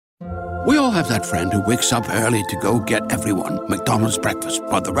We all have that friend who wakes up early to go get everyone McDonald's breakfast,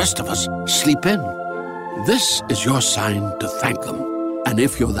 while the rest of us sleep in. This is your sign to thank them. And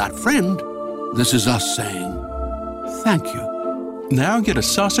if you're that friend, this is us saying thank you. Now get a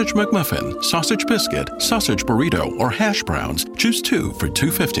sausage McMuffin, sausage biscuit, sausage burrito, or hash browns. Choose 2 for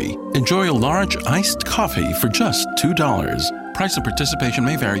 $2.50. Enjoy a large iced coffee for just $2. Price and participation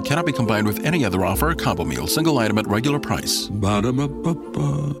may vary. Cannot be combined with any other offer or combo meal. Single item at regular price.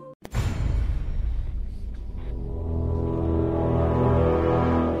 Ba-da-ba-ba-ba.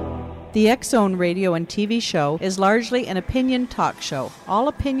 The X-Zone radio and TV show is largely an opinion talk show. All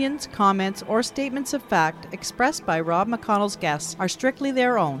opinions, comments, or statements of fact expressed by Rob McConnell's guests are strictly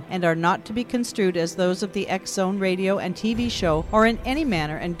their own and are not to be construed as those of the X-Zone radio and TV show or in any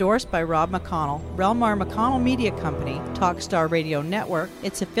manner endorsed by Rob McConnell, Relmar McConnell Media Company, Talkstar Radio Network,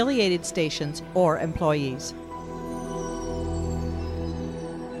 its affiliated stations, or employees.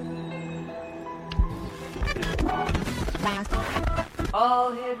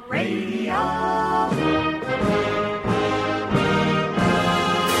 All Hit Radio.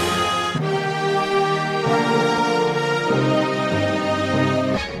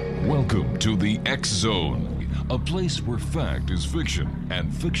 Welcome to the X Zone, a place where fact is fiction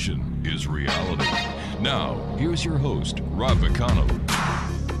and fiction is reality. Now, here's your host, Rob McConnell.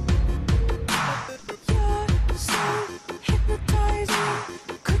 You're so hypnotizing.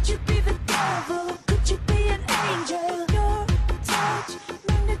 Could you be the devil? Could you be an angel? Your touch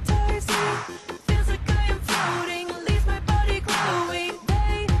magnetizing. Feels like I am floating. Leaves my body glowing.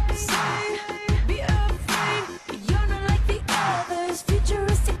 They say, be afraid. You're not like the others.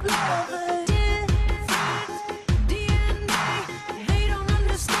 Futuristic lovers. Different DNA. They don't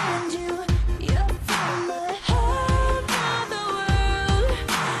understand you. You're from a whole other world.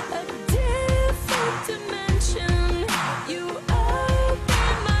 A different dimension. You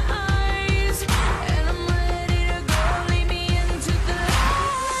open my eyes, and I'm ready to go. Lead me into the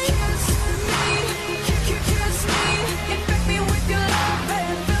light. Kiss me, kiss me. Infect me with your love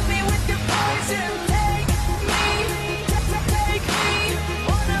and fill me with your poison. Take me, take me.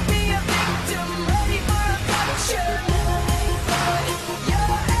 Wanna be a victim, ready for abduction.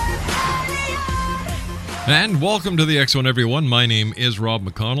 You're an alien. And welcome to the X1, everyone. My name is Rob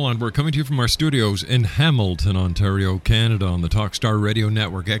McConnell, and we're coming to you from our studios in Hamilton, Ontario, Canada, on the Talkstar Radio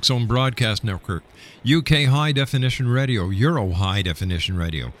Network, X-Zone Broadcast Network, UK High Definition Radio, Euro High Definition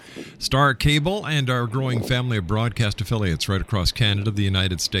Radio, Star Cable, and our growing family of broadcast affiliates right across Canada, the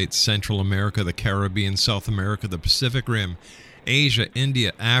United States, Central America, the Caribbean, South America, the Pacific Rim, Asia,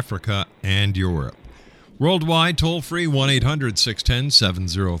 India, Africa, and Europe. Worldwide, toll-free,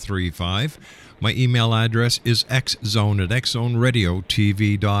 1-800-610-7035. My email address is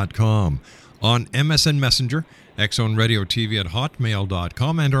xzone@xzoneradiotv.com. On MSN Messenger,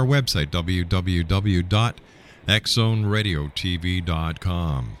 xzoneradiotv@hotmail.com, and our website,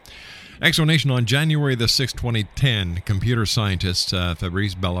 www.xzoneradiotv.com. Exonation on January the 6th, 2010, computer scientist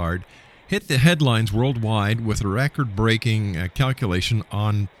Fabrice Bellard hit the headlines worldwide with a record-breaking calculation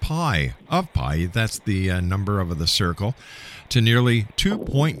on pi, that's the number of the circle, to nearly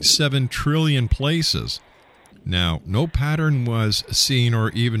 2.7 trillion places. Now, no pattern was seen or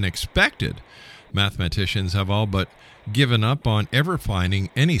even expected. Mathematicians have all but given up on ever finding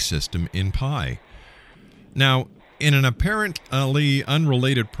any system in pi. Now, in an apparently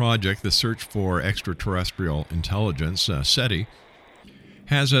unrelated project, the search for extraterrestrial intelligence, SETI,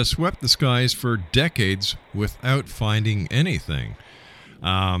 has swept the skies for decades without finding anything.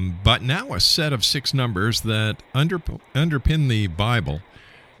 But now a set of 6 numbers that underpin the Bible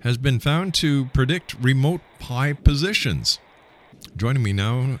has been found to predict remote pi positions. Joining me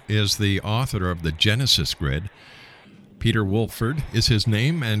now is the author of the Genesis Grid. Peter Woolford is his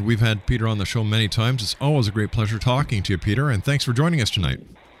name, and we've had Peter on the show many times. It's always a great pleasure talking to you, Peter, and thanks for joining us tonight.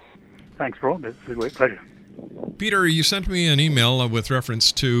 Thanks, Rob. It's a great pleasure. Peter, you sent me an email with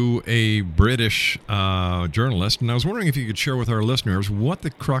reference to a British journalist, and I was wondering if you could share with our listeners what the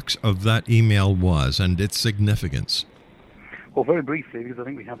crux of that email was and its significance. Well, very briefly, because I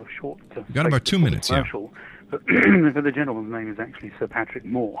think we have a short... You've got about 2 minutes, yeah. But the gentleman's name is actually Sir Patrick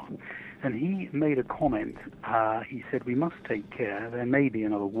Moore, and he made a comment. He said, we must take care, there may be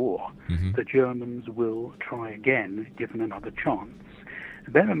another war. The Germans will try again, given another chance.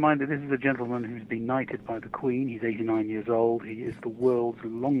 Bear in mind that this is a gentleman who's been knighted by the Queen. He's 89 years old. He is the world's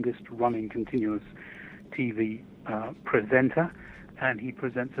longest-running continuous TV presenter. and he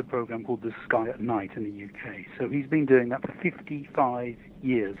presents a program called The Sky at Night in the UK. So he's been doing that for 55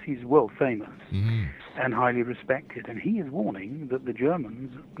 years. He's world famous and highly respected, and he is warning that the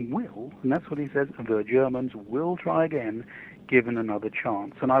Germans will, and that's what he says, the Germans will try again given another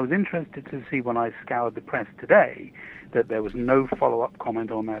chance. And I was interested to see when I scoured the press today that there was no follow-up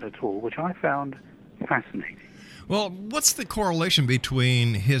comment on that at all, which I found fascinating. Well, what's the correlation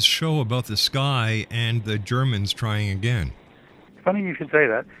between his show about the sky and the Germans trying again? Funny you should say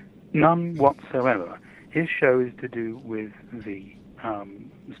that. None whatsoever. His show is to do with the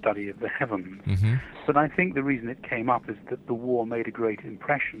study of the heavens. But I think the reason it came up is that the war made a great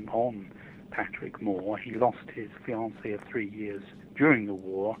impression on Patrick Moore. He lost his fiancée of 3 years during the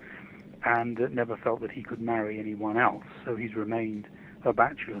war and never felt that he could marry anyone else, so he's remained a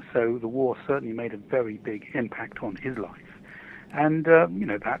bachelor. So the war certainly made a very big impact on his life. And,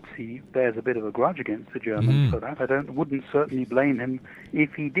 perhaps he bears a bit of a grudge against the Germans for that. Wouldn't certainly blame him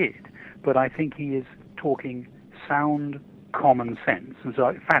if he did. But I think he is talking sound common sense. And so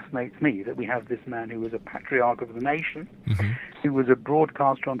it fascinates me that we have this man who was a patriarch of the nation, who was a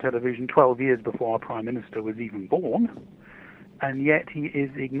broadcaster on television 12 years before our Prime Minister was even born, and yet he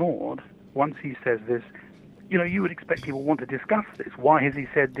is ignored once he says this. You would expect people want to discuss this. Why has he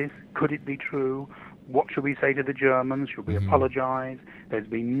said this? Could it be true? What should we say to the Germans? Should we apologize? There's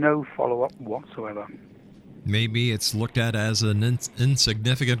been no follow-up whatsoever. Maybe it's looked at as an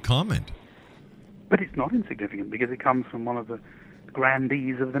insignificant comment. But it's not insignificant because it comes from one of the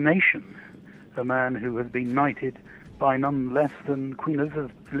grandees of the nation, a man who has been knighted by none less than Queen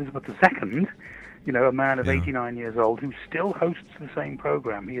Elizabeth II, a man of 89 years old who still hosts the same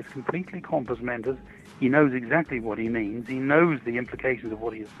program. He is completely compos mentis. He knows exactly what he means. He knows the implications of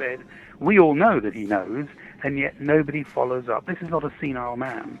what he has said. We all know that he knows, and yet nobody follows up. This is not a senile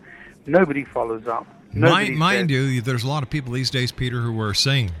man. Nobody follows up. Mind you, there's a lot of people these days, Peter, who are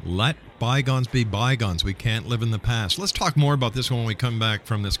saying, let bygones be bygones. We can't live in the past. Let's talk more about this when we come back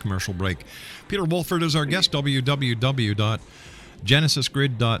from this commercial break. Peter Woolford is our guest,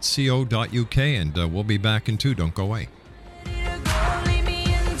 www.genesisgrid.co.uk, and we'll be back in 2. Don't go away.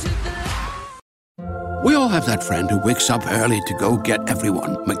 We all have that friend who wakes up early to go get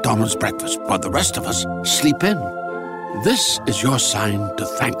everyone McDonald's breakfast, while the rest of us sleep in. This is your sign to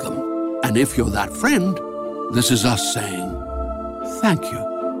thank them. And if you're that friend, this is us saying thank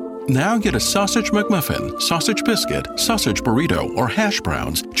you. Now get a sausage McMuffin, sausage biscuit, sausage burrito, or hash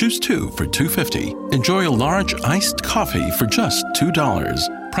browns. Choose 2 for $2.50. Enjoy a large iced coffee for just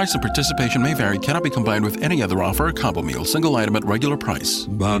 $2. Price and participation may vary. Cannot be combined with any other offer or combo meal. Single item at regular price.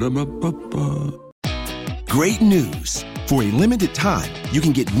 Ba-da-ba-ba-ba. Great news! For a limited time, you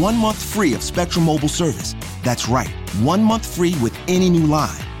can get 1 month free of Spectrum Mobile service. That's right, 1 month free with any new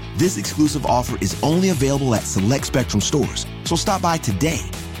line. This exclusive offer is only available at select Spectrum stores, so stop by today.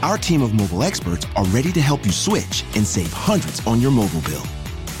 Our team of mobile experts are ready to help you switch and save hundreds on your mobile bill.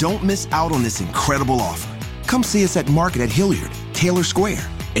 Don't miss out on this incredible offer. Come see us at Market at Hilliard, Taylor Square,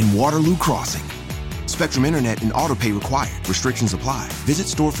 and Waterloo Crossing. Spectrum Internet and autopay required. Restrictions apply. Visit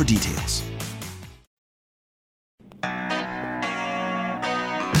store for details.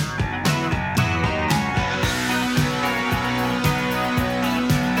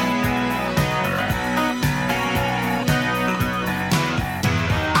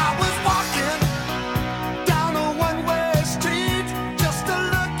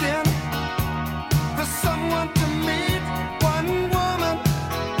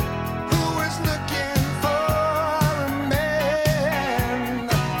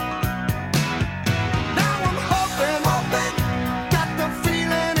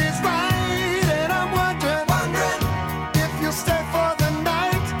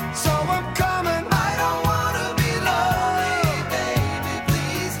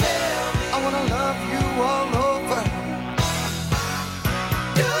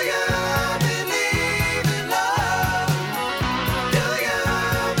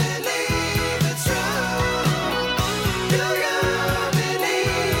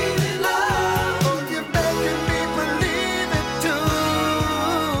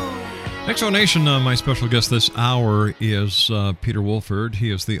 Nation, my special guest this hour is Peter Woolford.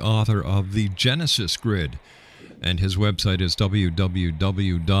 He is the author of The Genesis Grid, and his website is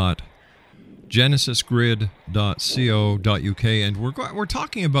www.genesisgrid.co.uk. And we're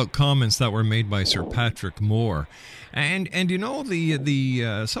talking about comments that were made by Sir Patrick Moore, and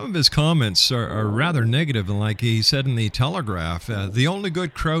the some of his comments are rather negative. And like he said in the Telegraph, the only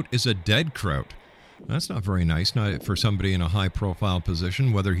good kraut is a dead kraut. That's not very nice, not for somebody in a high-profile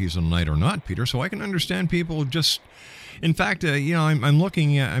position, whether he's a knight or not, Peter. So I can understand people just. In fact, I'm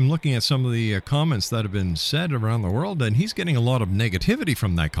looking at some of the comments that have been said around the world, and he's getting a lot of negativity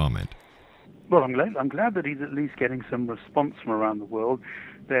from that comment. Well, I'm glad that he's at least getting some response from around the world.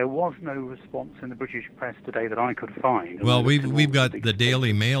 There was no response in the British press today that I could find. Well, we've got the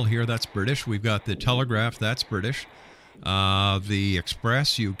Daily Mail here, that's British. We've got the Telegraph, that's British. The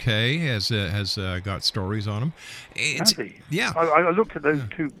Express UK has got stories on them. Has he? Yeah. I looked at those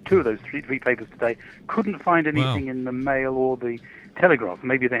two of those three papers today. Couldn't find anything in the Mail or the Telegraph.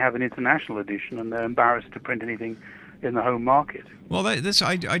 Maybe they have an international edition and they're embarrassed to print anything in the home market. Well, I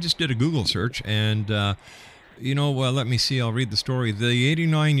just did a Google search, and let me see. I'll read the story. The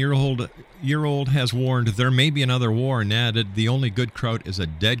 89-year-old has warned there may be another war, and added the only good crowd is a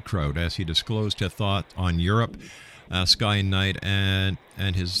dead crowd, as he disclosed his thought on Europe, Sky Knight, and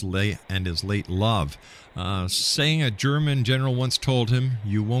his late love, saying a German general once told him,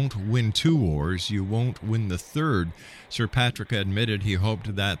 "You won't win 2 wars, you won't win the 3rd." Sir Patrick admitted he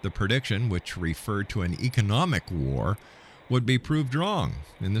hoped that the prediction, which referred to an economic war, would be proved wrong.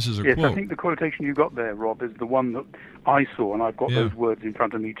 And this is a quote. Yes, I think the quotation you got there, Rob, is the one that I saw, and I've got those words in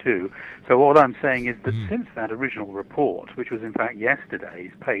front of me too. So what I'm saying is that since that original report, which was in fact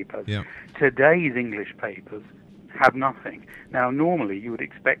yesterday's papers, today's English papers have nothing. Now, normally you would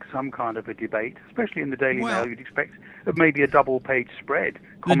expect some kind of a debate, especially in the Daily Mail. You'd expect maybe a double-page spread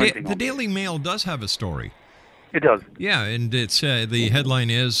commenting on the Daily Mail does have a story. It does. Yeah, and it's the headline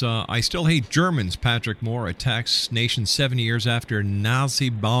is, I still hate Germans. Patrick Moore attacks nation 70 years after Nazi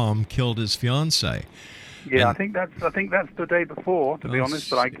bomb killed his fiancée. Yeah, I think that's the day before, to be honest.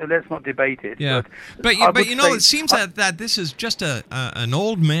 But let's not debate it. Yeah, but it seems that this is just an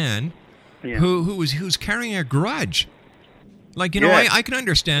old man who's carrying a grudge. Like, I can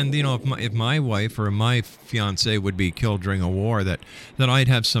understand, if my wife or my fiance would be killed during a war, that I'd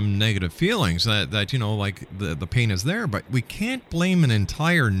have some negative feelings, that the pain is there. But we can't blame an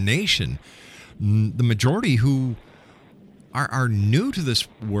entire nation, the majority who are new to this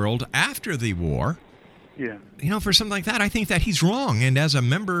world after the war. Yeah. For something like that, I think that he's wrong. And as a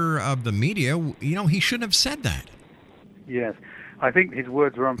member of the media, he shouldn't have said that. Yes. I think his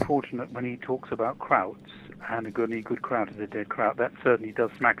words are unfortunate when he talks about krauts. And a good kraut is a dead kraut. That certainly does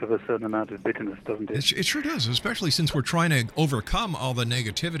smack of a certain amount of bitterness, doesn't it? It sure does, especially since we're trying to overcome all the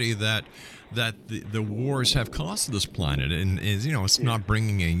negativity that the wars have caused this planet. And it's not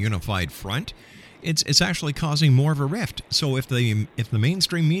bringing a unified front. It's actually causing more of a rift. So if the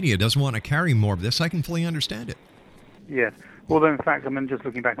mainstream media doesn't want to carry more of this, I can fully understand it. Yes. Although, in fact, I'm just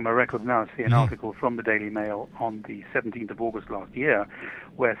looking back on my records now, I see an article from the Daily Mail on the 17th of August last year,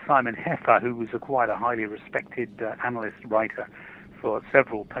 where Simon Heffer, who was quite a highly respected analyst writer for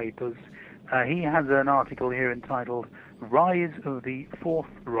several papers, he has an article here entitled "Rise of the Fourth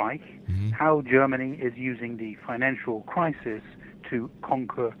Reich, How Germany is Using the Financial Crisis to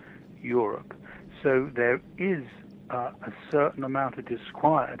Conquer Europe." So there is a certain amount of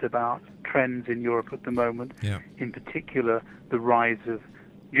disquiet about trends in Europe at the moment, in particular the rise of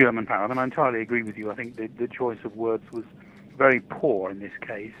German power. And I entirely agree with you. I think the choice of words was very poor in this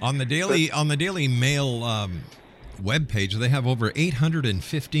case. On the Daily Mail webpage, they have over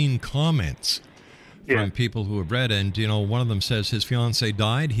 815 comments from people who have read, and one of them says his fiancée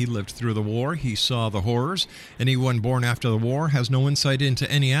died, he lived through the war, he saw the horrors. Anyone born after the war has no insight into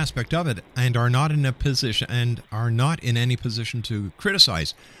any aspect of it and are not in any position to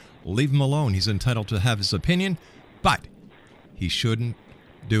criticize. Leave him alone. He's entitled to have his opinion, but he shouldn't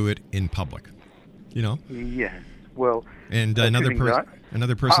do it in public. Yes. Well, and another person.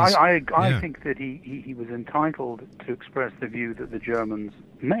 I think that he was entitled to express the view that the Germans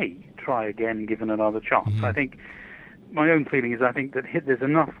may try again, given another chance. I think my own feeling is I think that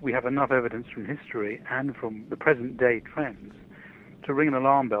we have enough evidence from history and from the present day trends to ring an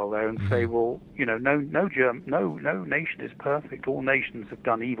alarm bell there and say, well, no nation is perfect. All nations have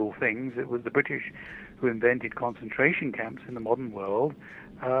done evil things. It was the British who invented concentration camps in the modern world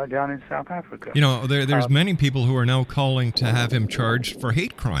down in South Africa. There's many people who are now calling to have him charged for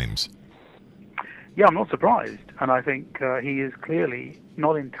hate crimes. Yeah, I'm not surprised. And I think he is clearly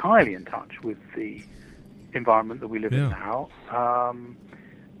not entirely in touch with the environment that we live in now.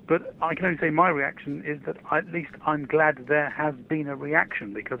 But I can only say my reaction is that at least I'm glad there has been a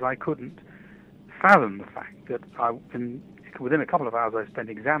reaction, because I couldn't fathom the fact that within a couple of hours I spent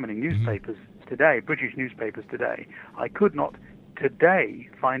examining newspapers today, British newspapers today. I could not today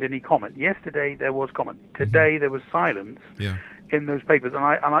find any comment. Yesterday there was comment. Today there was silence in those papers, and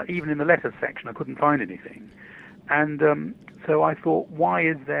I even in the letters section I couldn't find anything. And so I thought, why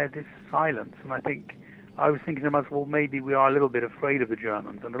is there this silence? And I was thinking to myself, well, maybe we are a little bit afraid of the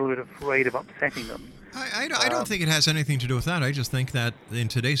Germans, a little bit afraid of upsetting them. I don't think it has anything to do with that. I just think that in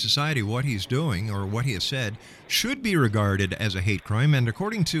today's society, what he's doing or what he has said should be regarded as a hate crime. And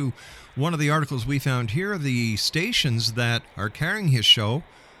according to one of the articles we found here, the stations that are carrying his show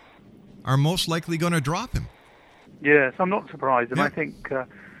are most likely going to drop him. Yes, I'm not surprised. And Yeah. I think,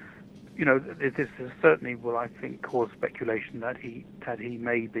 this is certainly will, I think, cause speculation that he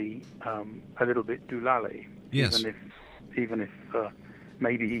may be a little bit doulale. Yes. Even if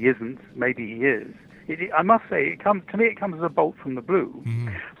maybe he isn't, maybe he is. I must say, it comes as a bolt from the blue. Mm-hmm.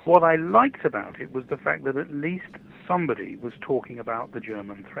 What I liked about it was the fact that at least somebody was talking about the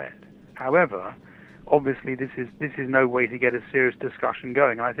German threat. However, obviously this is no way to get a serious discussion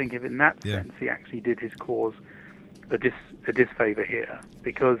going. And I think if in that sense he actually did his cause a disfavor here,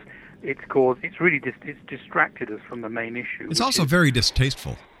 because it's distracted us from from the main issue. It's also very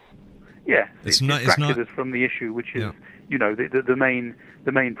distasteful. Yeah, It's it's not- distracted us from the issue, which is the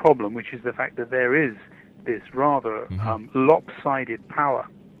main problem, which is the fact that there is this rather lopsided power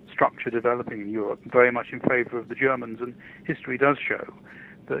structure developing in Europe, very much in favor of the Germans, and history does show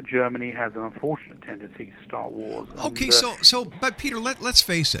that Germany has an unfortunate tendency to start wars. Okay, And, but Peter, let's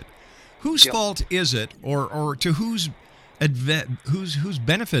face it. Whose fault is it, or to whose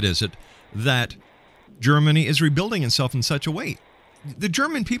benefit is it that Germany is rebuilding itself in such a way? The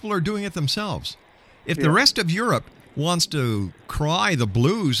German people are doing it themselves. If the rest of Europe wants to cry the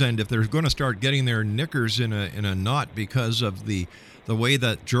blues, and if they're going to start getting their knickers in a knot because of the way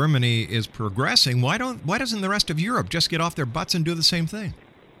that Germany is progressing, why doesn't the rest of Europe just get off their butts and do the same thing?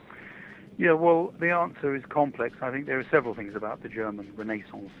 Yeah, well, the answer is complex. I think there are several things about the German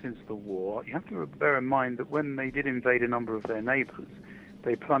Renaissance since the war. You have to bear in mind that when they did invade a number of their neighbors,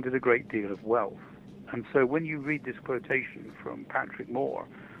 they plundered a great deal of wealth. And so when you read this quotation from Patrick Moore,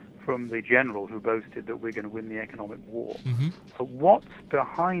 from the general who boasted that we're going to win the economic war, what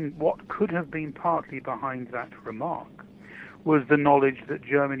could have been partly behind that remark was the knowledge that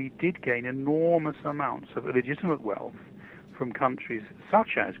Germany did gain enormous amounts of illegitimate wealth from countries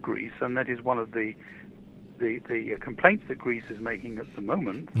such as Greece, and that is one of the complaints that Greece is making at the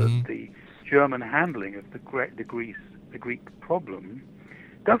moment, that the German handling of the Greek problem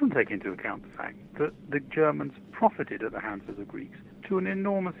doesn't take into account the fact that the Germans profited at the hands of the Greeks to an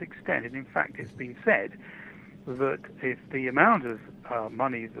enormous extent. And in fact, it's been said that if the amount of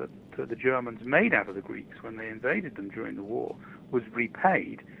money that the Germans made out of the Greeks when they invaded them during the war was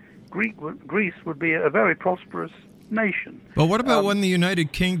repaid, Greece would be a very prosperous nation. But what about when the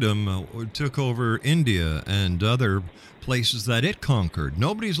United Kingdom took over India and other places that it conquered?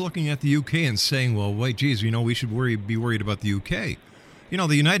 Nobody's looking at the UK and saying, well, wait, geez, we should be worried about the UK.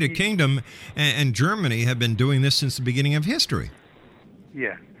 The United Kingdom and Germany have been doing this since the beginning of history.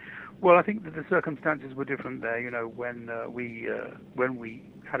 Yeah. Well, I think that the circumstances were different there. When we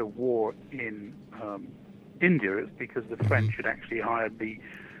had a war in India, it's because the French had actually hired the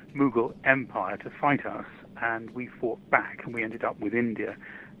Mughal Empire to fight us, and we fought back, and we ended up with India.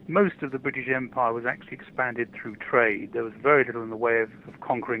 Most of the British Empire was actually expanded through trade. There was very little in the way of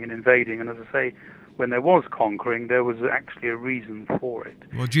conquering and invading, and as I say, when there was conquering, there was actually a reason for it.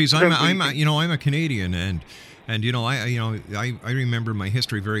 Well, geez, I'm a Canadian, and I remember my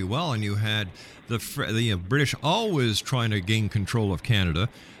history very well. And you had the British always trying to gain control of Canada,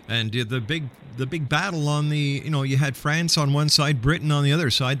 and the big battle on you had France on one side, Britain on the other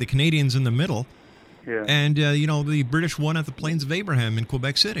side, the Canadians in the middle, and the British won at the Plains of Abraham in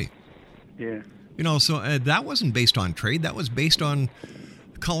Quebec City. Yeah. So that wasn't based on trade; that was based on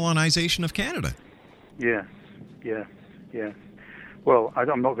colonization of Canada. Yes. Well,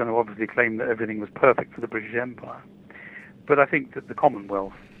 I'm not going to obviously claim that everything was perfect for the British Empire, but I think that the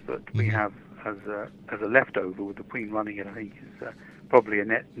Commonwealth that we have as a leftover with the Queen running it, I think is probably a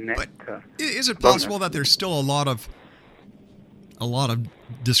net. But is it possible that there's still a lot of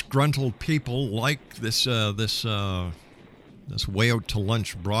disgruntled people like this way out to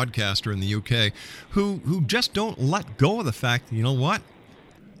lunch broadcaster in the UK who just don't let go of the fact that, you know what,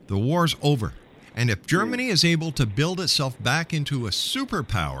 the war's over. And if Germany is able to build itself back into a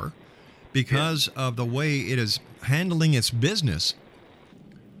superpower because of the way it is handling its business,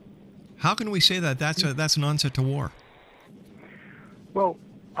 how can we say that that's an onset to war? Well,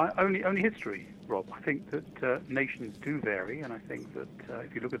 only history, Rob. I think that nations do vary, and I think that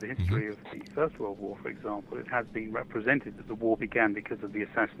if you look at the history of the First World War, for example, it has been represented that the war began because of the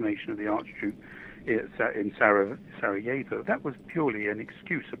assassination of the Archduke in Sarajevo. That was purely an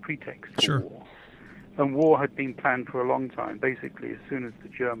excuse, a pretext for war. And war had been planned for a long time. Basically, as soon as the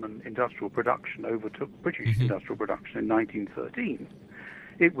German industrial production overtook British industrial production in 1913,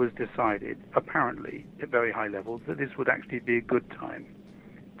 it was decided, apparently, at very high levels, that this would actually be a good time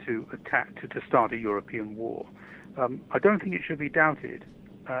to start a European war. I don't think it should be doubted,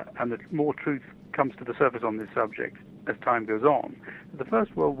 and that more truth comes to the surface on this subject as time goes on. The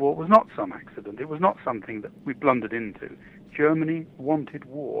First World War was not some accident. It was not something that we blundered into. Germany wanted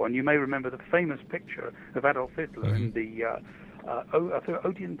war, and you may remember the famous picture of Adolf Hitler in the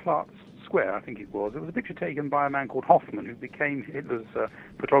Odeonplatz Square, I think it was. It was a picture taken by a man called Hoffmann, who became Hitler's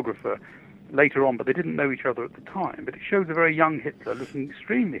photographer later on, but they didn't know each other at the time. But it shows a very young Hitler looking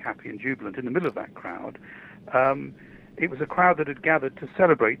extremely happy and jubilant in the middle of that crowd. It was a crowd that had gathered to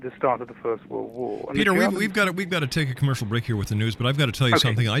celebrate the start of the First World War. And Peter, we've got to take a commercial break here with the news, but I've got to tell you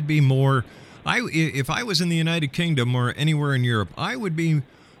something. I'd be more... if I was in the United Kingdom or anywhere in Europe, I would be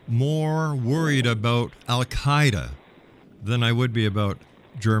more worried about Al-Qaeda than I would be about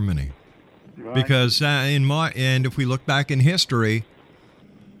Germany. Right. Because and if we look back in history,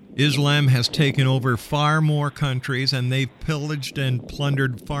 Islam has taken over far more countries, and they've pillaged and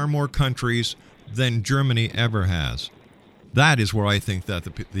plundered far more countries than Germany ever has. That is where I think that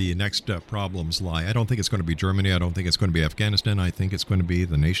the next problems lie. I don't think it's going to be Germany. I don't think it's going to be Afghanistan. I think it's going to be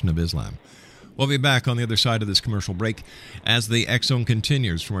the Nation of Islam. We'll be back on the other side of this commercial break as the X Zone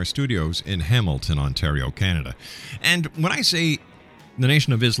continues from our studios in Hamilton, Ontario, Canada. And when I say the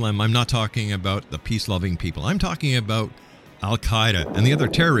Nation of Islam, I'm not talking about the peace-loving people. I'm talking about Al-Qaeda and the other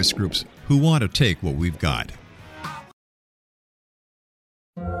terrorist groups who want to take what we've got.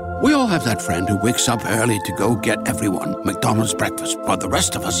 We all have that friend who wakes up early to go get everyone McDonald's breakfast, while the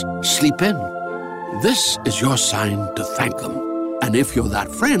rest of us sleep in. This is your sign to thank them. And if you're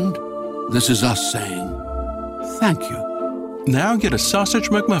that friend, this is us saying thank you. Now get a sausage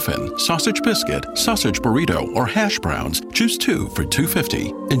McMuffin, sausage biscuit, sausage burrito, or hash browns. Choose 2 for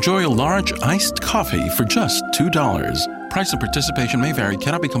 $2.50. Enjoy a large iced coffee for just $2. Price and participation may vary.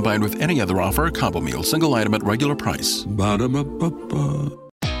 Cannot be combined with any other offer or combo meal. Single item at regular price. Ba-da-ba-ba-ba.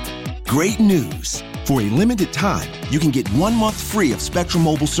 Great news. For a limited time, you can get 1 month free of Spectrum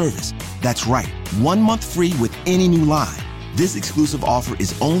Mobile service. That's right, 1 month free with any new line. This exclusive offer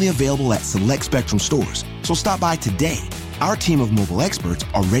is only available at select Spectrum stores, so stop by today. Our team of mobile experts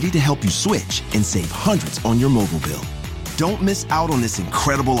are ready to help you switch and save hundreds on your mobile bill. Don't miss out on this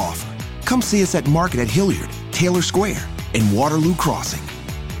incredible offer. Come see us at Market at Hilliard, Taylor Square, and Waterloo Crossing.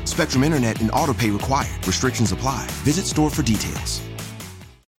 Spectrum Internet and autopay required. Restrictions apply. Visit store for details.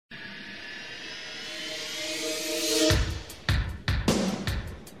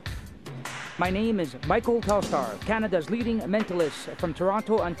 My name is Michael Telstar, Canada's leading mentalist from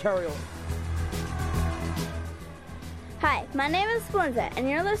Toronto, Ontario. Hi, my name is Splenda, and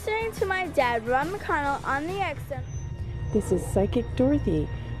you're listening to my dad, Rob McConnell, on the X Zone. This is Psychic Dorothy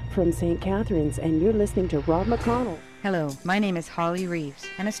from St. Catharines, and you're listening to Rob McConnell. Hello, my name is Holly Reeves,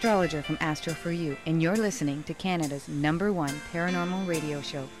 an astrologer from Astro For You, and you're listening to Canada's #1 paranormal radio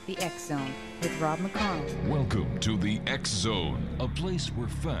show, The X Zone, with Rob McConnell. Welcome to The X Zone, a place where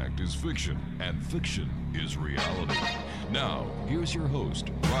fact is fiction and fiction is reality. Now, here's your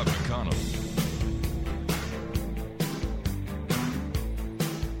host, Rob McConnell.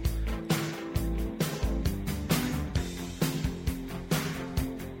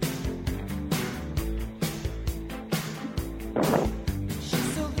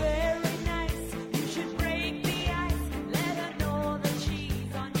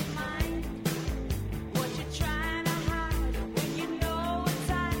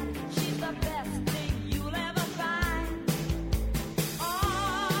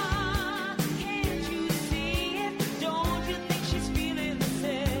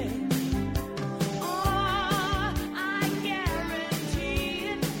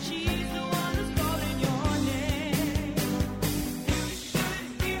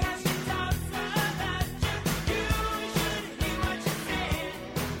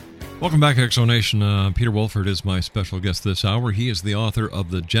 Welcome back, Exonation. Peter Woolford is my special guest this hour. He is the author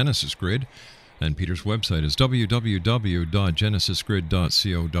of The Genesis Grid, and Peter's website is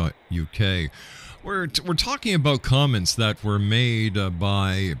www.genesisgrid.co.uk. We're talking about comments that were made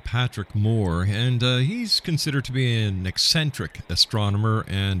by Patrick Moore, and he's considered to be an eccentric astronomer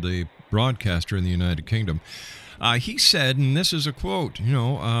and a broadcaster in the United Kingdom. He said, and this is a quote,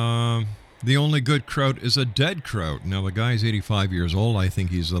 the only good kraut is a dead kraut. Now, the guy's 85 years old. I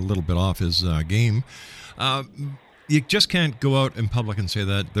think he's a little bit off his game. You just can't go out in public and say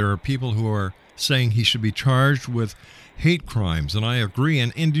that. There are people who are saying he should be charged with hate crimes, and I agree.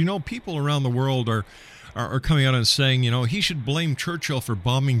 And people around the world are are coming out and saying, he should blame Churchill for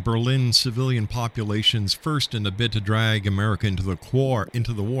bombing Berlin civilian populations first in a bid to drag America into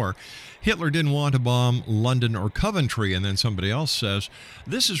the war. Hitler didn't want to bomb London or Coventry. And then somebody else says,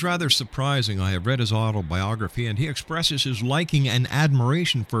 this is rather surprising. I have read his autobiography, and he expresses his liking and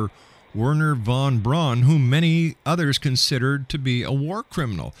admiration for Werner von Braun, whom many others considered to be a war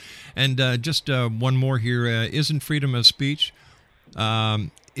criminal. And just one more here. Isn't freedom of speech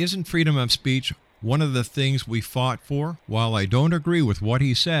one of the things we fought for? While I don't agree with what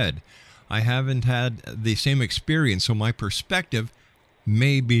he said, I haven't had the same experience, so my perspective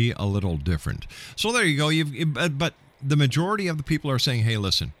may be a little different. So there you go. But the majority of the people are saying, hey,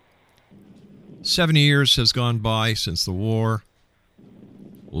 listen, 70 years has gone by since the war.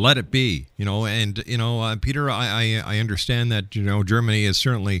 Let it be, and Peter, I understand that Germany is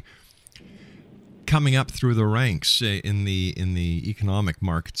certainly coming up through the ranks in the economic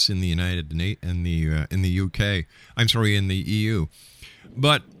markets in the in the UK. I'm sorry, in the EU.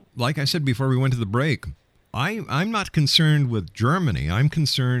 But like I said before we went to the break, I'm not concerned with Germany. I'm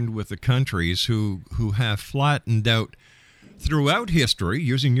concerned with the countries who have flattened out throughout history,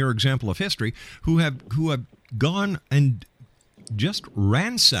 using your example of history, who have gone and just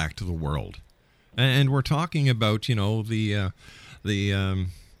ransacked the world. And we're talking about the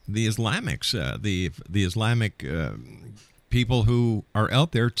Islamics, the Islamic people who are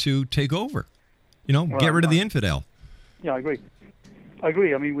out there to take over, get rid of the infidel. Yeah, I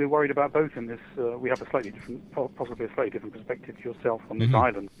agree. I mean, we're worried about both in this. We have possibly a slightly different perspective to yourself on this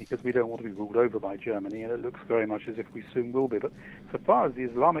island, because we don't want to be ruled over by Germany, and it looks very much as if we soon will be. But so far as the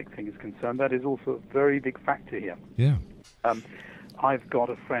Islamic thing is concerned, that is also a very big factor here. Yeah. I've got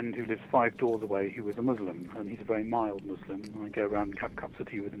a friend who lives 5 doors away who is a Muslim, and he's a very mild Muslim. I go around and have cups of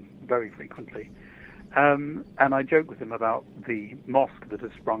tea with him very frequently. And I joke with him about the mosque that has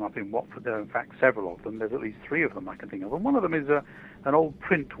sprung up in Watford. There are, in fact, several of them. There's at least 3 of them I can think of. And one of them is an old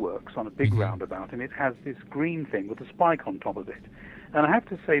print works on a big roundabout, and it has this green thing with a spike on top of it. And I have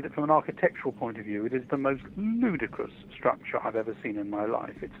to say that from an architectural point of view, it is the most ludicrous structure I've ever seen in my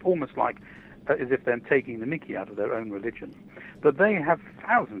life. It's almost like as if they're taking the mickey out of their own religion. But they have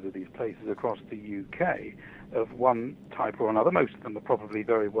thousands of these places across the UK of one type or another. Most of them are probably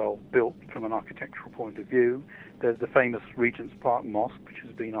very well built from an architectural point of view. There's the famous Regent's Park Mosque, which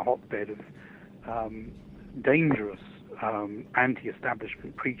has been a hotbed of dangerous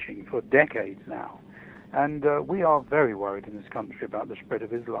anti-establishment preaching for decades now. And we are very worried in this country about the spread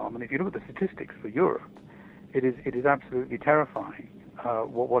of Islam. And if you look at the statistics for Europe, it is absolutely terrifying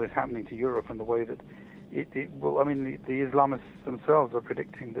what is happening to Europe, and the way that it will. I mean, the Islamists themselves are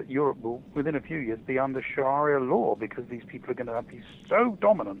predicting that Europe will, within a few years, be under Sharia law, because these people are going to be so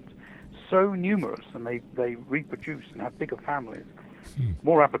dominant, so numerous, and they reproduce and have bigger families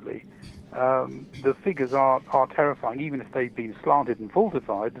more rapidly. The figures are terrifying. Even if they've been slanted and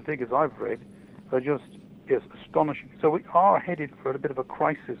falsified, the figures I've read are just astonishing. So we are headed for a bit of a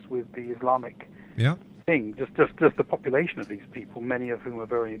crisis with the Islamic thing. Just the population of these people, many of whom are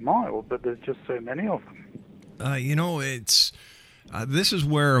very mild, but there's just so many of them. It's this is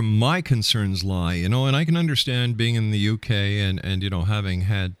where my concerns lie. And I can understand being in the UK and having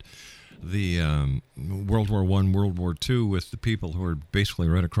had the World War I, World War II with the people who are basically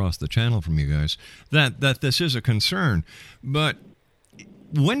right across the channel from you guys, that this is a concern. But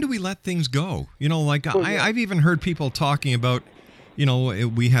when do we let things go? I've even heard people talking about,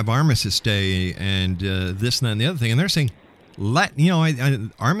 we have Armistice Day and this and that and the other thing, and they're saying,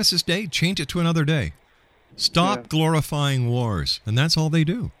 Armistice Day, change it to another day. Stop glorifying wars, and that's all they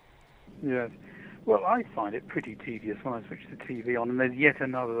do. Yes. Well, I find it pretty tedious when I switch the TV on, and there's yet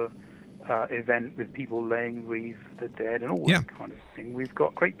another event with people laying wreaths for the dead and all that kind of thing. We've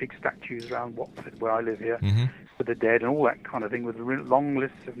got great big statues around Watford, where I live here, for the dead and all that kind of thing, with long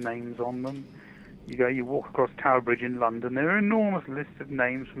lists of names on them. You walk across Tower Bridge in London, there are enormous lists of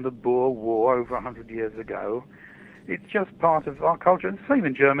names from the Boer War over 100 years ago. It's just part of our culture. It's the same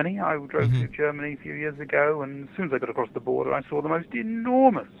in Germany. I drove through Germany a few years ago, and as soon as I got across the border, I saw the most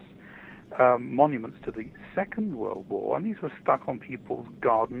enormous monuments to the Second World War, and these were stuck on people's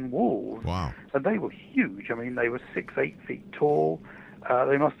garden walls. Wow. And they were huge. I mean, they were 6-8 feet tall.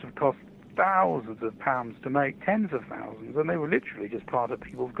 They must have cost thousands of pounds to make, tens of thousands, and they were literally just part of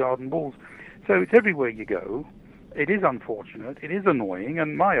people's garden walls. So it's everywhere you go. It is unfortunate. It is annoying,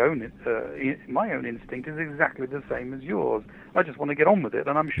 and my own instinct is exactly the same as yours. I just want to get on with it,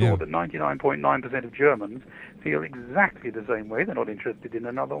 and I'm sure that 99.9% of Germans feel exactly the same way. They're not interested in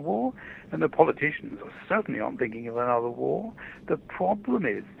another war, and the politicians certainly aren't thinking of another war. The problem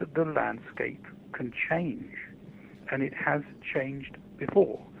is that the landscape can change, and it has changed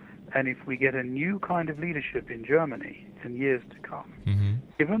before. And if we get a new kind of leadership in Germany in years to come,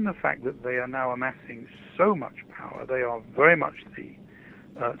 given the fact that they are now amassing so much power, they are very much the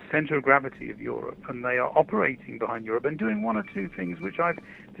center of gravity of Europe, and they are operating behind Europe and doing one or two things which I've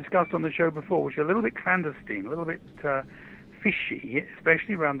discussed on the show before, which are a little bit clandestine, a little bit fishy,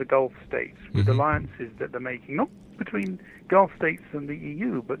 especially around the Gulf states, with alliances that they're making, not between Gulf states and the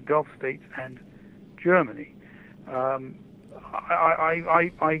EU, but Gulf states and Germany. I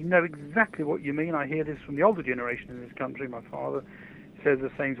know exactly what you mean. I hear this from the older generation in this country. My father says the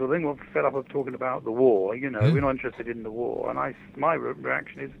same sort of thing. Well, fed up of talking about the war. You know, we're not interested in the war. And my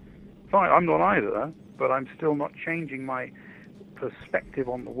reaction is, fine, I'm not either, but I'm still not changing my perspective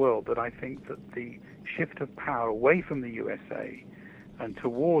on the world, that I think that the shift of power away from the USA and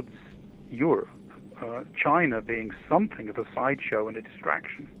towards Europe, China being something of a sideshow and a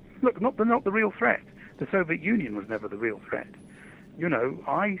distraction. Look, not the real threat. The Soviet Union was never the real threat. You know,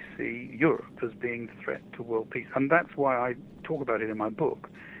 I see Europe as being the threat to world peace, and that's why I talk about it in my book.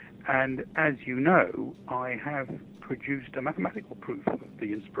 And as you know, I have produced a mathematical proof of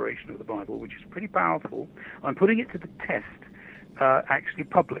the inspiration of the Bible, which is pretty powerful. I'm putting it to the test, actually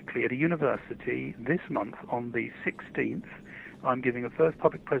publicly at a university this month on the 16th. I'm giving a first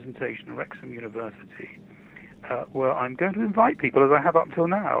public presentation at Wrexham University, where I'm going to invite people, as I have up till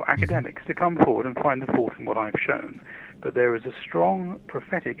now, academics, to come forward and find the fault in what I've shown. But there is a strong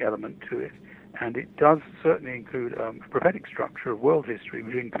prophetic element to it, and it does certainly include a prophetic structure of world history,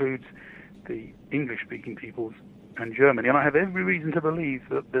 which includes the English-speaking peoples and Germany. And I have every reason to believe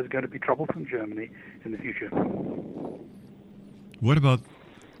that there's going to be trouble from Germany in the future. What about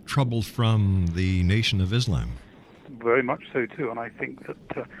trouble from the Nation of Islam? Very much so, too. And I think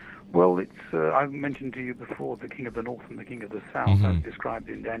that, well, it's I've mentioned to you before the King of the North and the King of the South, as described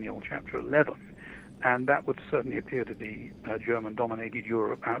in Daniel chapter 11. And that would certainly appear to be German-dominated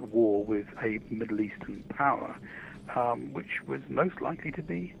Europe at war with a Middle Eastern power, which was most likely to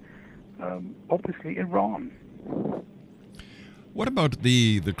be, obviously, Iran. What about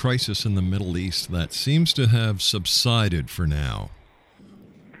the crisis in the Middle East that seems to have subsided for now?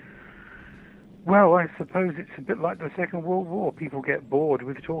 Well, I suppose it's a bit like the Second World War. People get bored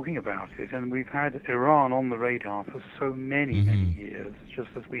with talking about it, and we've had Iran on the radar for so many years, just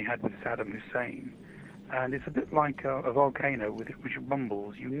as we had with Saddam Hussein. And it's a bit like a volcano which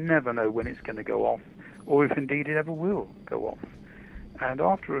rumbles. You never know when it's going to go off, or if indeed it ever will go off. And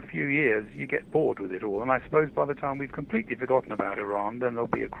after a few years, you get bored with it all. And I suppose by the time we've completely forgotten about Iran, then there'll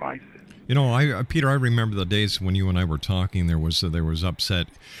be a crisis. You know, Peter, I remember the days when you and I were talking. There was upset.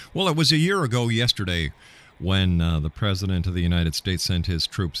 Well, it was a year ago yesterday when the President of the United States sent his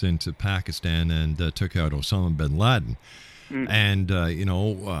troops into Pakistan and took out Osama bin Laden. And,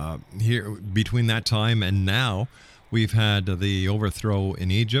 here between that time and now, we've had the overthrow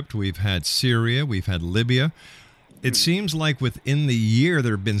in Egypt, we've had Syria, we've had Libya. It seems like within the year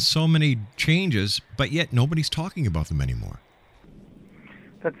there have been so many changes, but yet nobody's talking about them anymore.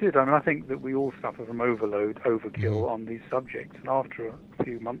 That's it. I mean, I think that we all suffer from overkill on these subjects. And after a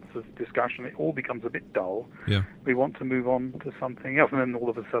few months of discussion, it all becomes a bit dull. Yeah. We want to move on to something else. And then all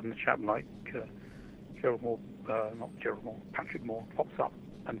of a sudden, a chap like Patrick Moore pops up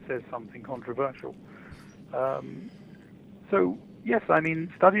and says something controversial. So, yes, I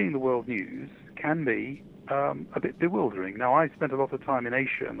mean, studying the world news can be a bit bewildering. Now, I spent a lot of time in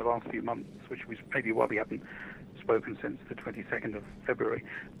Asia in the last few months, which was maybe why we haven't spoken since the 22nd of February.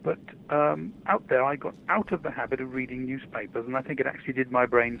 But out there, I got out of the habit of reading newspapers, and I think it actually did my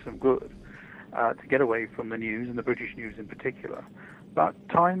brain some good to get away from the news, and the British news in particular. But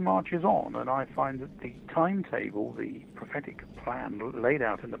time marches on, and I find that the timetable, the prophetic plan laid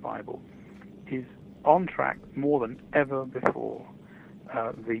out in the Bible, is on track more than ever before.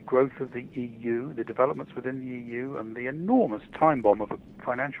 The growth of the EU, the developments within the EU, and the enormous time bomb of a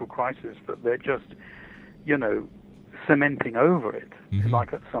financial crisis that they're just, cementing over it,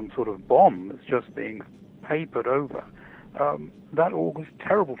 like some sort of bomb that's just being papered over. That augurs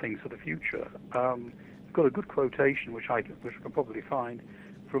terrible things for the future. I've got a good quotation, which I can probably find,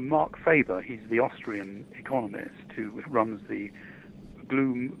 from Mark Faber. He's the Austrian economist who runs the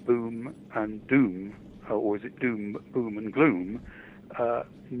Gloom, Boom, and Doom, or is it Doom, Boom, and Gloom,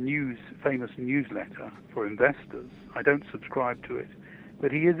 famous newsletter for investors. I don't subscribe to it,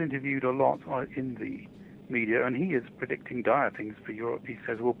 but he is interviewed a lot in the media, and he is predicting dire things for Europe. He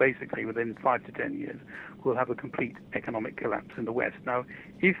says, well, basically, within 5 to 10 years, we'll have a complete economic collapse in the West. Now,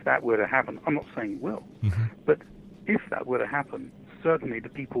 if that were to happen, I'm not saying it will, but if that were to happen, certainly the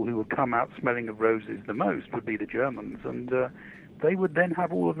people who would come out smelling of roses the most would be the Germans, and they would then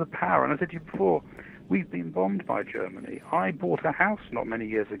have all of the power. And I said to you before, We've been bombed by Germany. I bought a house not many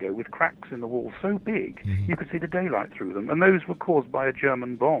years ago with cracks in the wall so big you could see the daylight through them, and those were caused by a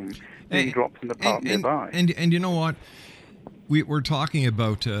German bomb being dropped in the park nearby. And you know what? We're talking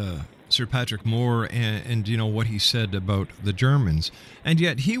about Sir Patrick Moore and you know what he said about the Germans, and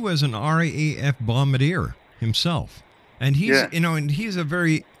yet he was an RAF bombardier himself, and he's and he's a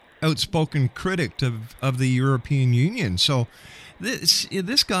very outspoken critic of the European Union. So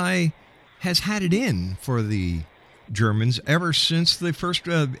this guy has had it in for the Germans ever since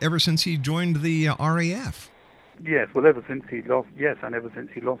he joined the RAF. Yes, well, ever since he lost his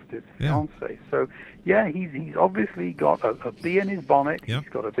fiancée. So, he's obviously got a bee in his bonnet. He's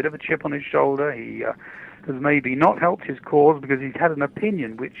got a bit of a chip on his shoulder. He has maybe not helped his cause because he's had an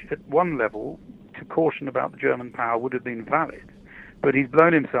opinion which, at one level, to caution about the German power would have been valid. But he's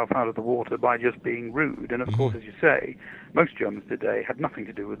blown himself out of the water by just being rude. And, of course, as you say, most Germans today have nothing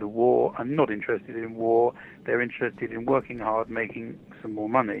to do with the war and not interested in war. They're interested in working hard, making some more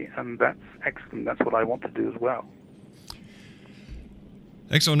money. And that's excellent. That's what I want to do as well.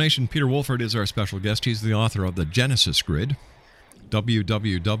 Exonation, Peter Woolford is our special guest. He's the author of The Genesis Grid,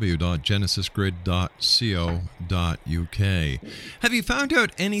 www.genesisgrid.co.uk. Have you found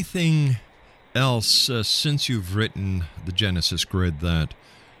out anything else since you've written The Genesis Grid that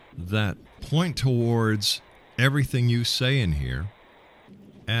point towards everything you say in here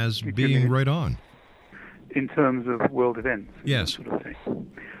as being right on? In terms of world events? Yes. Sort of thing.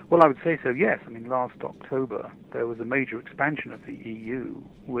 Well, I would say so, yes. I mean, last October, there was a major expansion of the EU,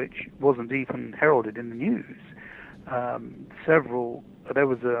 which wasn't even heralded in the news. There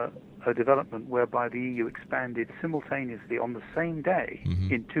was a development whereby the EU expanded simultaneously on the same day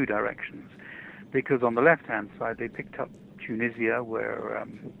in two directions. Because on the left-hand side, they picked up Tunisia, where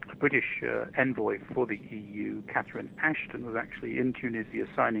a British envoy for the EU, Catherine Ashton, was actually in Tunisia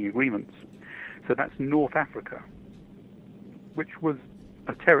signing agreements. So that's North Africa, which was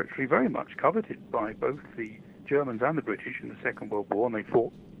a territory very much coveted by both the Germans and the British in the Second World War, and they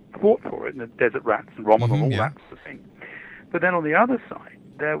fought for it, and the desert rats and Rommel and all that sort of thing. But then on the other side,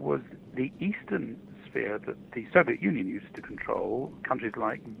 there was the eastern sphere that the Soviet Union used to control, countries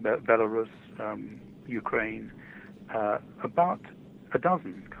like Belarus, Ukraine, about a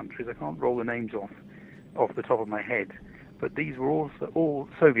dozen countries. I can't roll the names off the top of my head, but these were also all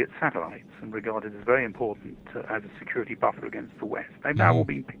Soviet satellites and regarded as very important as a security buffer against the West. They've now all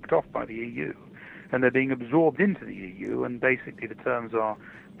been picked off by the EU, and they're being absorbed into the EU, and basically the terms are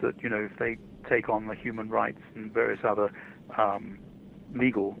that, if they take on the human rights and various other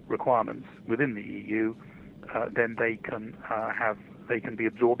legal requirements within the EU, then they can be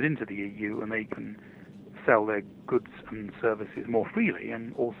absorbed into the EU, and they can sell their goods and services more freely,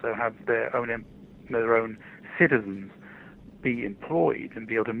 and also have their own citizens be employed and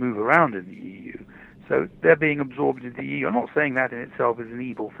be able to move around in the EU. So they're being absorbed into the EU. I'm not saying that in itself is an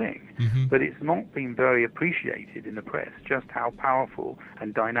evil thing, but it's not been very appreciated in the press just how powerful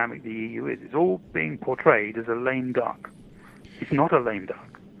and dynamic the EU is. It's all being portrayed as a lame duck. It's not a lame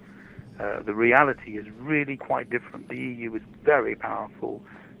duck. The reality is really quite different. The EU is very powerful,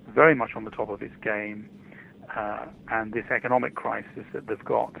 very much on the top of its game, and this economic crisis that they've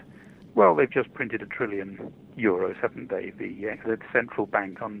got, well, they've just printed €1 trillion, haven't they? The central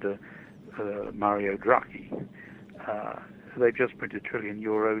bank under Mario Draghi. So they've just printed €1 trillion.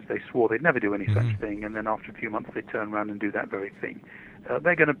 They swore they'd never do any such thing, and then after a few months they turn around and do that very thing.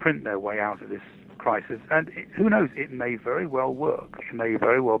 They're going to print their way out of this crisis, and who knows, it may very well work. It may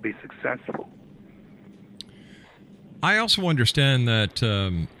very well be successful. I also understand that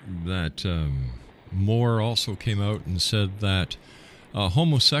Moore also came out and said that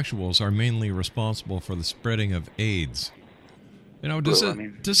homosexuals are mainly responsible for the spreading of AIDS.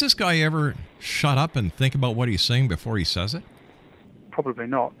 Does this guy ever shut up and think about what he's saying before he says it? Probably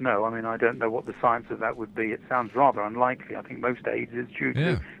not, no. I don't know what the science of that would be. It sounds rather unlikely. I think most AIDS is due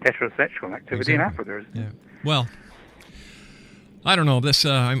to heterosexual activity in Africa, isn't it? Well, I don't know. This,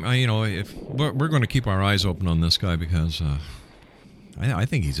 if we're going to keep our eyes open on this guy because I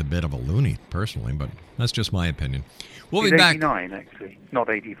think he's a bit of a loony, personally, but that's just my opinion. We'll be back. 89, actually, not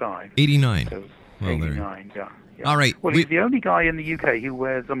 85. 89. So, well, 89, yeah. All right. Well, he's the only guy in the UK who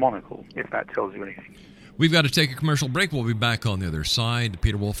wears a monocle, if that tells you anything. We've got to take a commercial break. We'll be back on the other side.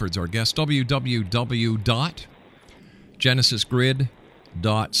 Peter Woolford's our guest.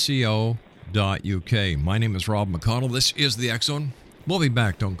 www.genesisgrid.co.uk. My name is Rob McConnell. This is the X Zone. We'll be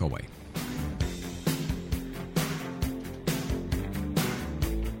back. Don't go away.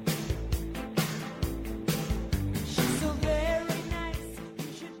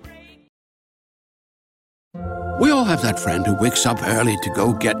 We all have that friend who wakes up early to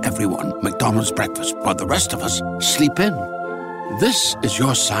go get everyone McDonald's breakfast, while the rest of us sleep in. This is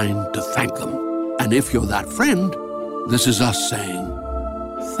your sign to thank them. And if you're that friend, this is us saying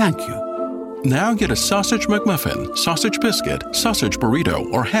thank you. Now get a sausage McMuffin, sausage biscuit, sausage burrito,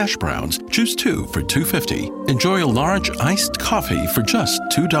 or hash browns. Choose 2 for $2.50. Enjoy a large iced coffee for just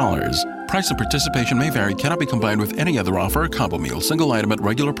 $2. Price and participation may vary. Cannot be combined with any other offer or combo meal. Single item at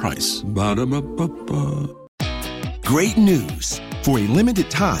regular price. Ba-da-ba-ba-ba. Great news! For a limited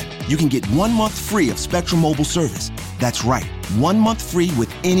time, you can get 1 month free of Spectrum Mobile service. That's right, 1 month free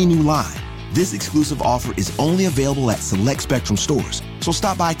with any new line. This exclusive offer is only available at select Spectrum stores, so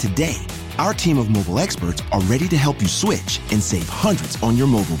stop by today. Our team of mobile experts are ready to help you switch and save hundreds on your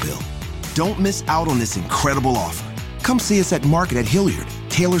mobile bill. Don't miss out on this incredible offer. Come see us at Market at Hilliard,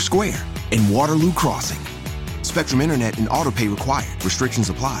 Taylor Square, and Waterloo Crossing. Spectrum Internet and autopay required. Restrictions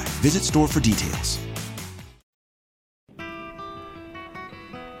apply. Visit store for details.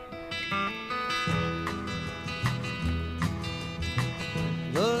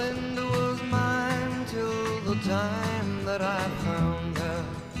 Belinda was mine till the time that I found her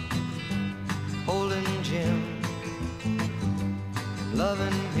holding Jim,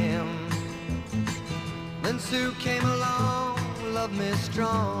 loving him. Then Sue came along, loved me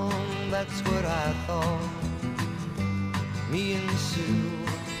strong, that's what I thought. Me and Sue,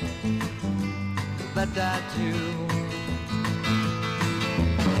 that I do.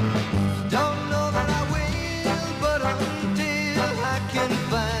 Don't know that I will, but until I can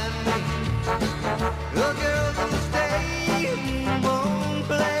find me a girl that'll stay and won't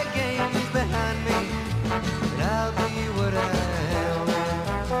play games behind me, and I'll be what I am,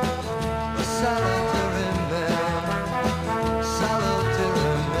 a solitary man,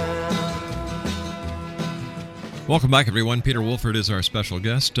 solitary man. Welcome back, everyone. Peter Woolford is our special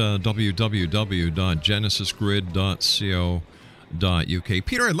guest. www.genesisgrid.co.uk.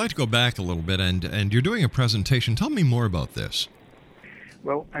 Peter, I'd like to go back a little bit, and you're doing a presentation. Tell me more about this.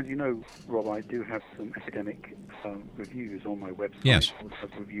 Well, as you know, Rob, I do have some academic reviews on my website. Yes. I also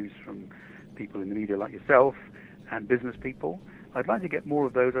have reviews from people in the media like yourself and business people. I'd like to get more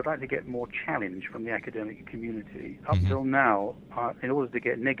of those. I'd like to get more challenge from the academic community. Up till now, in order to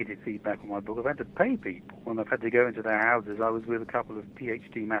get negative feedback on my book, I've had to pay people, and I've had to go into their houses. I was with a couple of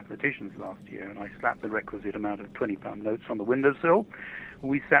PhD mathematicians last year, and I slapped the requisite amount of £20 notes on the windowsill.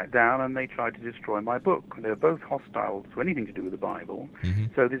 We sat down, and they tried to destroy my book. They were both hostile to anything to do with the Bible,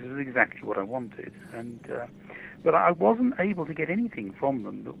 so this is exactly what I wanted. But I wasn't able to get anything from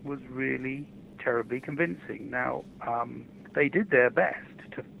them that was really terribly convincing. Now, they did their best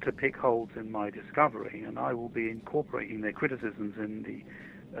to pick holes in my discovery, and I will be incorporating their criticisms in the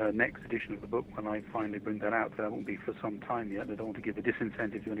next edition of the book when I finally bring that out. That won't be for some time yet. I don't want to give a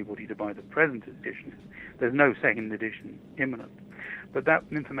disincentive to anybody to buy the present edition. There's no second edition imminent. But that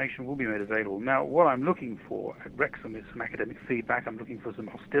information will be made available. Now, what I'm looking for at Wrexham is some academic feedback. I'm looking for some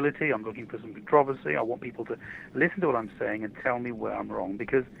hostility. I'm looking for some controversy. I want people to listen to what I'm saying and tell me where I'm wrong,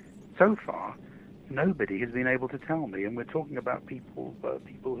 because so far, nobody has been able to tell me, and we're talking about people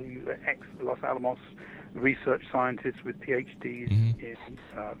who are ex-Los Alamos research scientists with PhDs in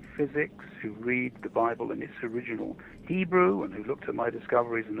physics, who read the Bible in its original Hebrew, and who looked at my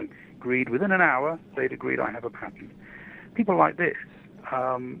discoveries and agreed within an hour, they'd agreed I have a patent. People like this.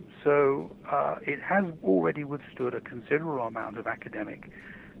 It has already withstood a considerable amount of academic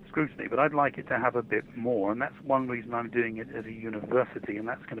scrutiny, but I'd like it to have a bit more, and that's one reason I'm doing it as a university, and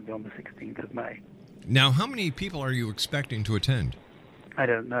that's going to be on the 16th of May. Now, how many people are you expecting to attend? I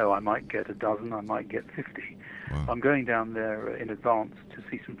don't know. I might get a dozen. I might get 50. Wow. I'm going down there in advance to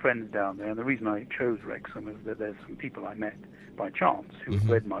see some friends down there, and the reason I chose Wrexham is that there's some people I met by chance who had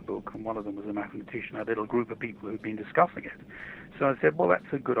read my book, and one of them was a mathematician. I had a little group of people who had been discussing it. So I said, well,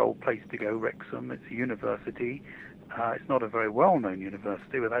 that's a good old place to go, Wrexham. It's a university. It's not a very well-known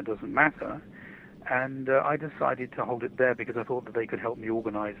university, but that doesn't matter. And I decided to hold it there because I thought that they could help me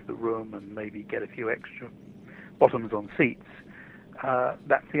organize the room and maybe get a few extra bottoms on seats.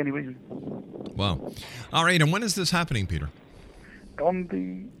 That's the only reason. Wow. All right, and when is this happening, Peter? On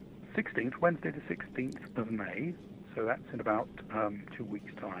the 16th, Wednesday the 16th of May. So that's in about 2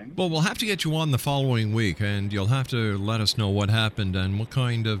 weeks' time. Well, we'll have to get you on the following week, and you'll have to let us know what happened and what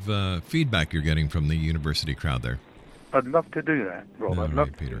kind of feedback you're getting from the university crowd there. I'd love to do that, Rob. I'd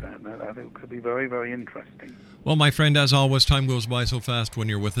love to Peter. do that. I think it could be very, very interesting. Well, my friend, as always, time goes by so fast when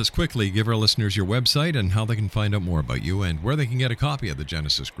you're with us. Quickly, give our listeners your website and how they can find out more about you and where they can get a copy of the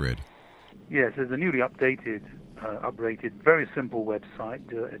Genesis Grid. Yes, there's a newly updated, very simple website,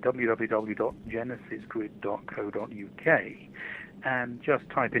 www.genesisgrid.co.uk, and just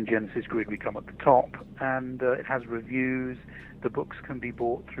type in Genesis Grid, we come at the top, and it has reviews. The books can be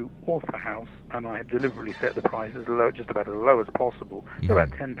bought through Author House, and I have deliberately set the price as low, just about as low as possible. They're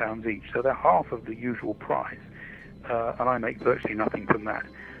about £10 each, so they're half of the usual price, and I make virtually nothing from that.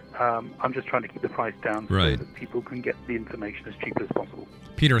 I'm just trying to keep the price down so that people can get the information as cheap as possible.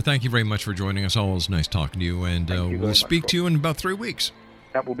 Peter, thank you very much for joining us. Always nice talking to you, and we'll speak to you in about 3 weeks.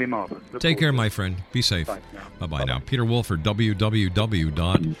 That will be marvelous. Take care, my friend. Be safe. Bye-bye now. Peter Woolford,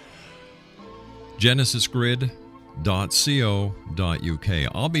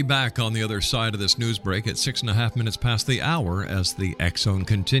 www.genesisgrid.co.uk. I'll be back on the other side of this news break at 6.5 minutes past the hour as the X-Zone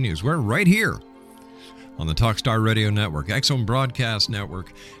continues. We're right here on the Talkstar Radio Network, X-Zone Broadcast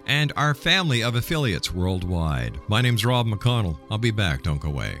Network, and our family of affiliates worldwide. My name's Rob McConnell. I'll be back. Don't go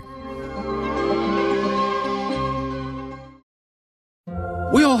away.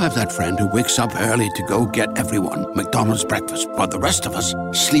 We all have that friend who wakes up early to go get everyone McDonald's breakfast, while the rest of us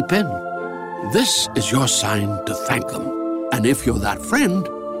sleep in. This is your sign to thank them. And if you're that friend,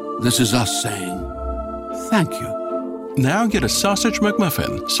 this is us saying thank you. Now get a sausage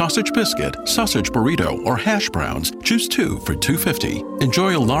McMuffin, sausage biscuit, sausage burrito, or hash browns. Choose 2 for $2.50.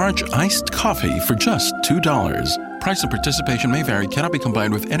 Enjoy a large iced coffee for just $2. Price and participation may vary. Cannot be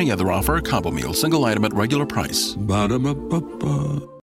combined with any other offer or combo meal. Single item at regular price. Ba-da-ba-ba-ba.